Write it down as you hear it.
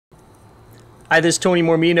Hi, this is Tony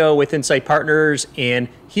Mormino with Insight Partners, and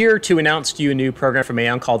here to announce to you a new program from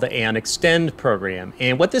AAON called the AAON Xtend program.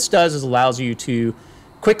 And what this does is allows you to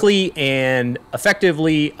quickly and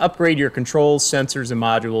effectively upgrade your controls, sensors, and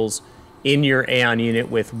modules in your AAON unit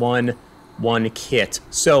with one kit.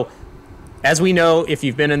 So, as we know, if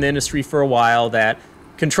you've been in the industry for a while, that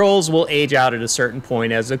controls will age out at a certain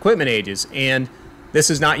point as equipment ages. And this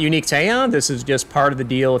is not unique to AAON. This is just part of the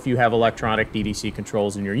deal if you have electronic DDC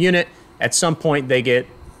controls in your unit. At some point, they get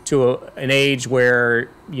to an age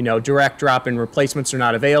where, direct drop-in replacements are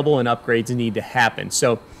not available and upgrades need to happen.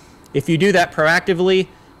 So if you do that proactively,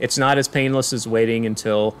 it's not as painless as waiting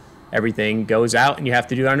until everything goes out and you have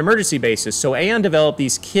to do it on an emergency basis. So AAON developed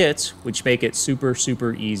these kits, which make it super,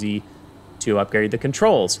 super easy to upgrade the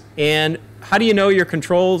controls. And how do you know your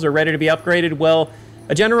controls are ready to be upgraded? Well,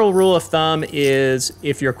 a general rule of thumb is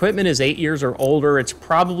if your equipment is 8 years or older, it's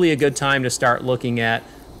probably a good time to start looking at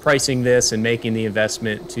pricing this and making the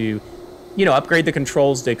investment to, upgrade the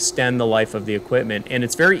controls to extend the life of the equipment. And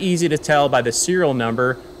it's very easy to tell by the serial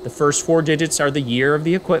number. The first 4 digits are the year of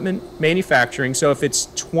the equipment manufacturing. So if it's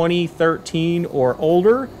 2013 or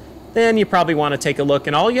older, then you probably want to take a look.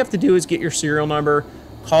 And all you have to do is get your serial number,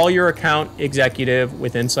 call your account executive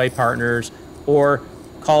with Insight Partners, or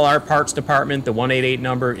call our parts department. The 188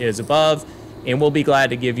 number is above, and we'll be glad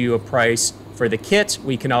to give you a price for the kit.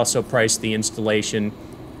 We can also price the installation,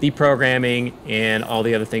 the programming, and all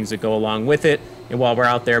the other things that go along with it. And while we're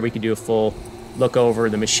out there, we can do a full look over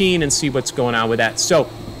the machine and see what's going on with that. So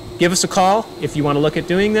give us a call if you want to look at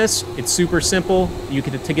doing this. It's super simple. You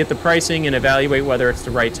get to get the pricing and evaluate whether it's the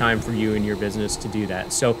right time for you and your business to do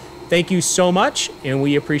that. So thank you so much, and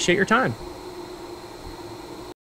we appreciate your time.